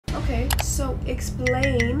Okay, so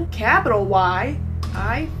explain, capital Y,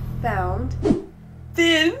 I found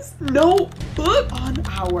Finn's notebook on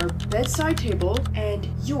our bedside table and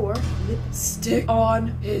your lipstick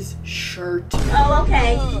on his shirt. Oh,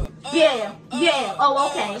 okay. Yeah, yeah, oh,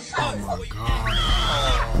 okay. Oh my god.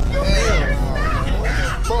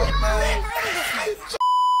 Fuck, man.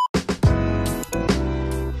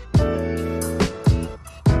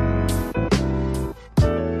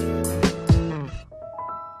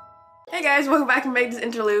 Hey guys, welcome back to Make This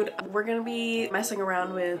Interlude. We're gonna be messing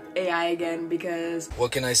around with AI again because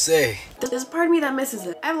What can I say? there's a part of me that misses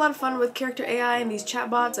it. I have a lot of fun with character AI and these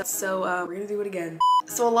chatbots, so we're gonna do it again.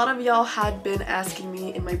 So a lot of y'all had been asking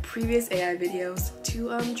me in my previous AI videos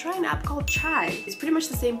to try an app called Chai. It's pretty much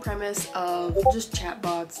the same premise of just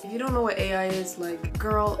chatbots. If you don't know what AI is, like,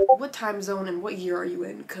 girl, what time zone and what year are you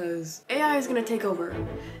in? Cause AI is gonna take over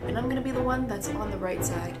and I'm gonna be the one that's on the right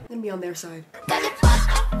side. I'm gonna be on their side.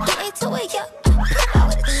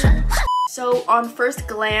 So on first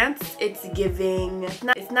glance, it's giving,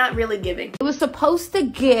 it's not really giving. It was supposed to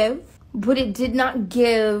give, but it did not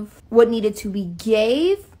give what needed to be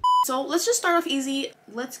gave. So let's just start off easy.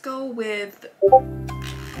 Let's go with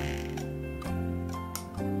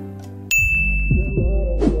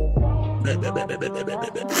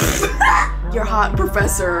your hot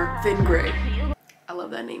professor, Finn Gray. I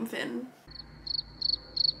love that name, Finn.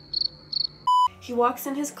 He walks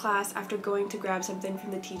in his class after going to grab something from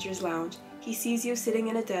the teacher's lounge. He sees you sitting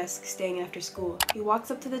in a desk, staying after school. He walks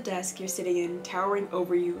up to the desk you're sitting in, towering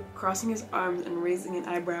over you, crossing his arms and raising an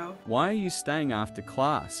eyebrow. Why are you staying after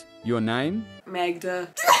class? Your name? Magda.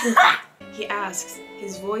 He asks,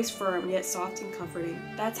 his voice firm yet soft and comforting.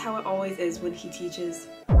 That's how it always is when he teaches.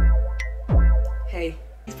 Hey,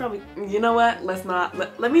 he's probably, you know what? Let's not,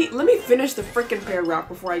 let me finish the frickin' paragraph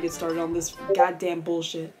before I get started on this goddamn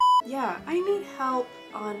bullshit. Yeah, I need help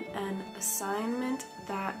on an assignment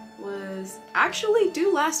that was actually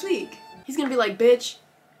due last week. He's gonna be like, bitch,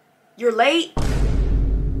 you're late?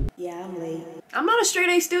 Yeah, I'm late. I'm not a straight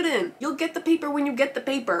A student. You'll get the paper when you get the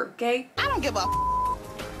paper, okay? I don't give a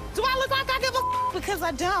Do I look like I give a because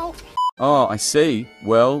I don't? Oh, I see.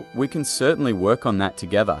 Well, we can certainly work on that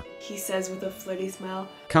together. He says with a flirty smile.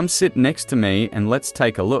 Come sit next to me and let's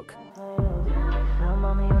take a look.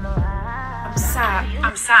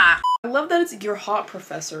 I'm sad. I love that it's your hot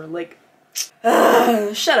professor, like,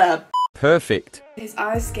 shut up. Perfect. His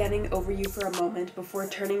eyes scanning over you for a moment before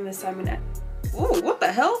turning the assignment at— Ooh, what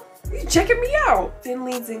the hell? You checking me out? Finn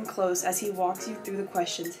leans in close as he walks you through the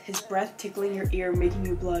questions, his breath tickling your ear, making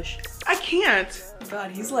you blush. I can't.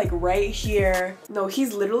 God, he's like right here. No,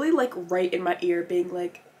 he's literally like right in my ear being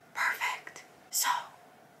like, perfect. So,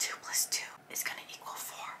 2 + 2 is gonna equal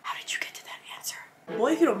 4. How did you get to that answer?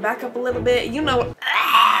 Boy, if you don't back up a little bit, you know,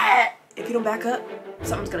 if you don't back up,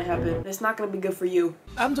 something's gonna happen. It's not gonna be good for you.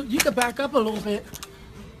 You can back up a little bit.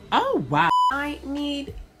 Oh, wow. I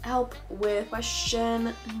need help with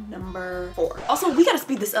question number 4. Also, we gotta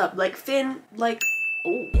speed this up. Like, Finn, like,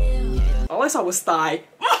 oh. All I saw was thigh.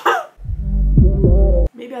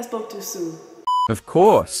 Maybe I spoke too soon. Of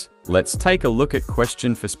course. Let's take a look at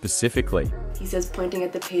question for specifically. He says, pointing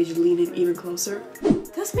at the page, leaning even closer.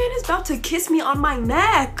 This man is about to kiss me on my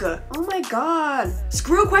neck. Oh my god.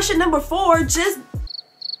 Screw question number 4, just...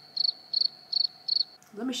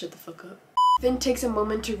 Let me shut the fuck up. Finn takes a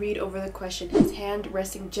moment to read over the question, his hand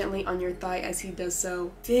resting gently on your thigh as he does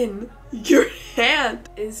so. Finn, your hand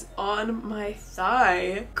is on my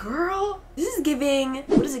thigh. Girl, this is giving...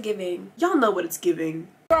 What is it giving? Y'all know what it's giving.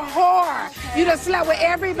 You're a whore. You done slept with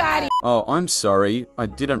everybody. Oh, I'm sorry. I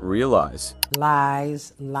didn't realize.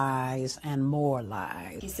 Lies, lies, and more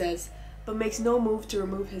lies. He says, but makes no move to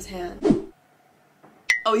remove his hand.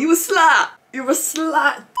 Oh, you a slut! You're a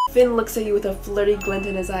slut! Finn looks at you with a flirty glint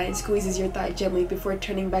in his eye and squeezes your thigh gently before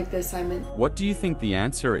turning back the assignment. What do you think the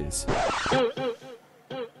answer is?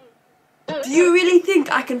 Do you really think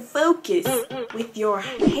I can focus with your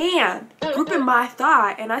hand gripping my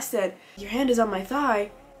thigh? And I said, your hand is on my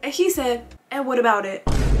thigh. And he said, and what about it?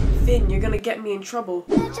 Finn, you're gonna get me in trouble.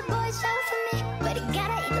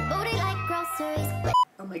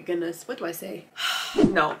 Oh my goodness, what do I say?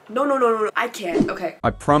 No, I can't, okay. I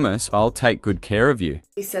promise I'll take good care of you.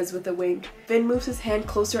 He says with a wink. Finn moves his hand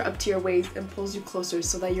closer up to your waist and pulls you closer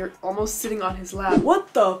so that you're almost sitting on his lap.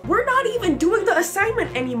 What the? We're not even doing the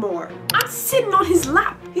assignment anymore. I'm sitting on his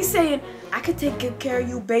lap. He's saying, I could take good care of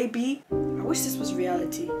you, baby. I wish this was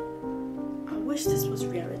reality. I wish this was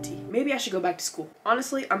reality. Maybe I should go back to school.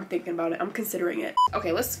 Honestly, I'm thinking about it. I'm considering it.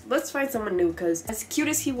 Okay, let's find someone new, because as cute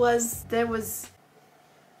as he was,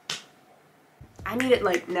 I need it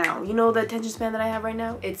like now. You know the attention span that I have right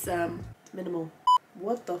now? It's minimal.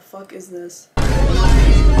 What the fuck is this?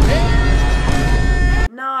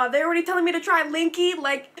 Nah, they're already telling me to try Linky.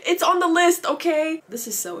 Like, it's on the list, okay? This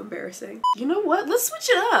is so embarrassing. You know what? Let's switch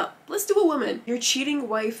it up. Let's do a woman. Your cheating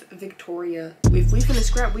wife, Viktoria. If we finna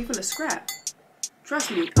scrap, we finna scrap. Trust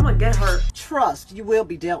me, I'm gonna get her. Trust, you will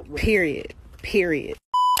be dealt with. Period. Period.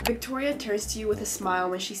 Viktoria turns to you with a smile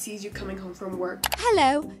when she sees you coming home from work.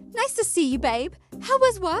 Hello. Nice to see you, babe. How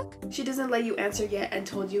was work? She doesn't let you answer yet and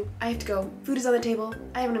told you, I have to go. Food is on the table.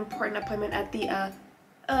 I have an important appointment at the,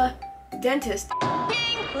 dentist.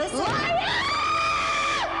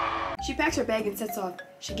 She packs her bag and sets off.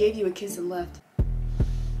 She gave you a kiss and left.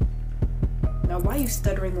 Now why are you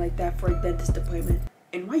stuttering like that for a dentist appointment?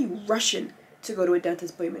 And why are you rushing to go to a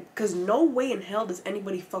dentist appointment? Cause no way in hell does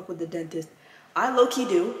anybody fuck with the dentist. I low-key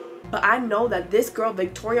do, but I know that this girl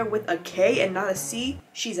Viktoria with a K and not a C,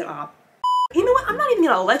 she's an op. You know what? I'm not even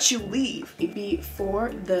gonna let you leave.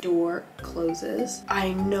 Before the door closes,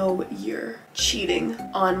 I know you're cheating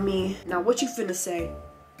on me. Now what you finna say?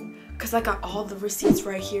 Cause I got all the receipts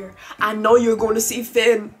right here. I know you're going to see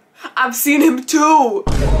Finn. I've seen him too.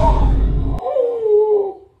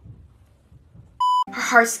 Her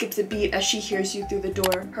heart skips a beat as she hears you through the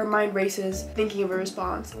door. Her mind races, thinking of a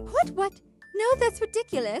response. What? No, that's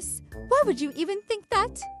ridiculous. Why would you even think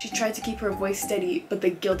that? She tried to keep her voice steady, but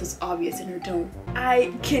the guilt is obvious in her tone.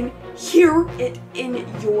 I can hear it in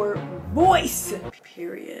your voice.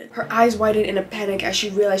 Period. Her eyes widen in a panic as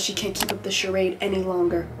she realizes she can't keep up the charade any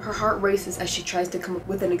longer. Her heart races as she tries to come up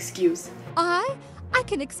with an excuse. I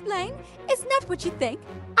can explain. It's not what you think.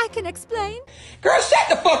 I can explain. Girl, shut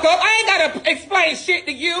the fuck up. I ain't gotta explain shit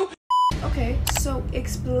to you. Okay, so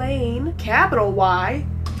explain, capital Y.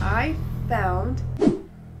 I found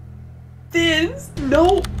Finn's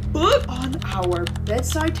notebook on our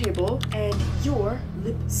bedside table and your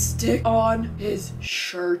lipstick on his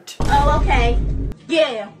shirt. Oh, okay.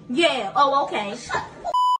 Yeah. Oh, okay.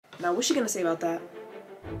 Now, what's she gonna say about that?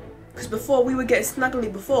 Because before, we were getting snuggly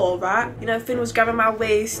before, right? You know, Finn was grabbing my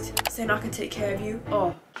waist, saying I can take care of you.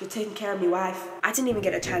 Oh, you're taking care of me, wife. I didn't even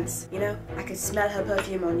get a chance, you know? I could smell her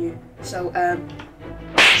perfume on you. So,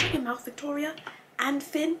 shut your mouth, Viktoria. And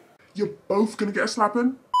Finn. You're both gonna get a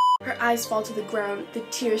slapping? Her eyes fall to the ground, the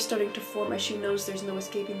tears starting to form as she knows there's no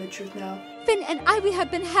escaping the truth now. Finn and we have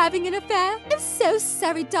been having an affair. I'm so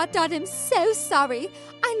sorry, ... I'm so sorry.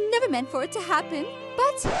 I never meant for it to happen,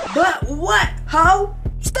 but... But what, ho?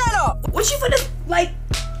 Stand up! What you finna, like,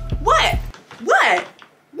 what?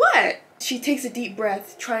 What? She takes a deep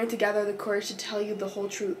breath, trying to gather the courage to tell you the whole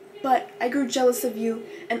truth. But I grew jealous of you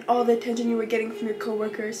and all the attention you were getting from your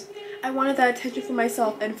coworkers. I wanted that attention for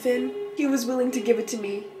myself, and Finn, he was willing to give it to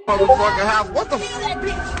me. Motherfucker, what the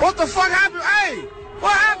fuck happened? Hey,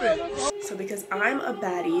 what happened? So because I'm a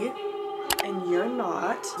baddie and you're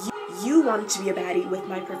not, you wanted to be a baddie with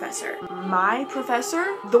my professor. My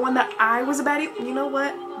professor? The one that I was a baddie? You know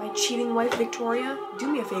what? My cheating wife, Viktoria,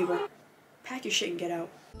 do me a favor. Pack your shit and get out.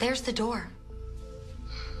 There's the door.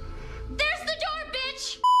 There's the door,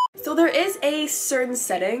 bitch! So there is a certain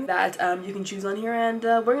setting that you can choose on here, and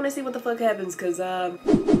we're gonna see what the fuck happens, cause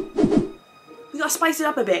we gotta spice it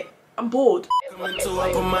up a bit. I'm bored. Lord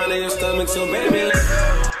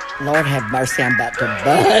have mercy, I'm about to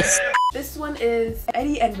bust. This one is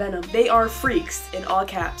Eddie and Venom. They are freaks in all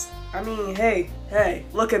caps. I mean, hey,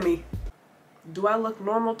 look at me. Do I look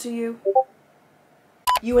normal to you?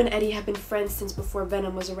 You and Eddie have been friends since before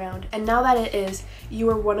Venom was around, and now that it is, you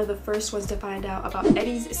were one of the first ones to find out about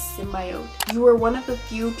Eddie's symbiote. You are one of the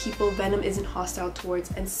few people Venom isn't hostile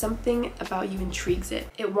towards, and something about you intrigues it.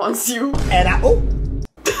 It wants you. And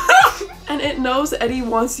and it knows Eddie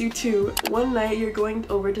wants you too. One night you're going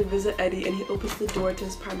over to visit Eddie and he opens the door to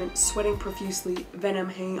his apartment, sweating profusely, Venom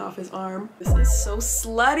hanging off his arm. This is so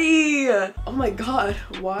slutty! Oh my god,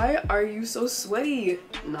 why are you so sweaty?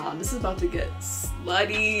 Nah, this is about to get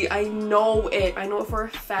slutty. I know it for a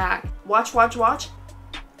fact. Watch.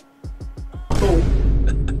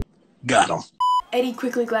 Boom. Got him. Eddie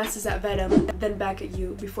quickly glances at Venom, then back at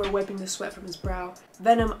you before wiping the sweat from his brow.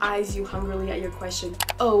 Venom eyes you hungrily at your question.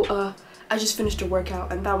 Oh, I just finished a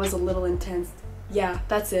workout and that was a little intense. Yeah,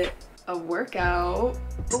 that's it. A workout?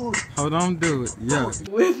 Hold on, do it. Yeah.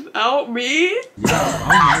 Without me? Yeah. Oh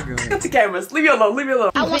my god. Cut the cameras. Leave me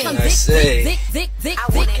alone. I want some Say.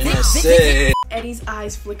 Eddie's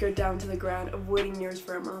eyes flickered down to the ground, avoiding yours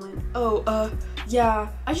for a moment. Oh, yeah.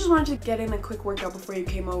 I just wanted to get in a quick workout before you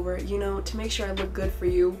came over, you know, to make sure I look good for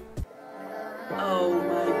you. Oh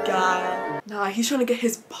my god. Nah, he's trying to get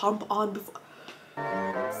his pump on before.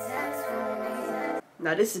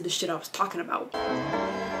 Now this is the shit I was talking about.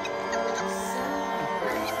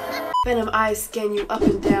 Venom eyes scan you up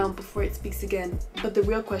and down before it speaks again. But the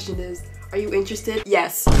real question is, are you interested?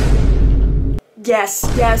 Yes. Yes,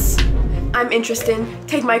 yes. I'm interested.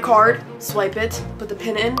 Take my card. Swipe it. Put the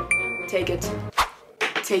pin in. Take it.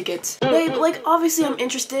 Take it. Babe, like, obviously I'm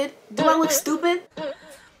interested. Do I look stupid?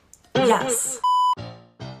 Yes.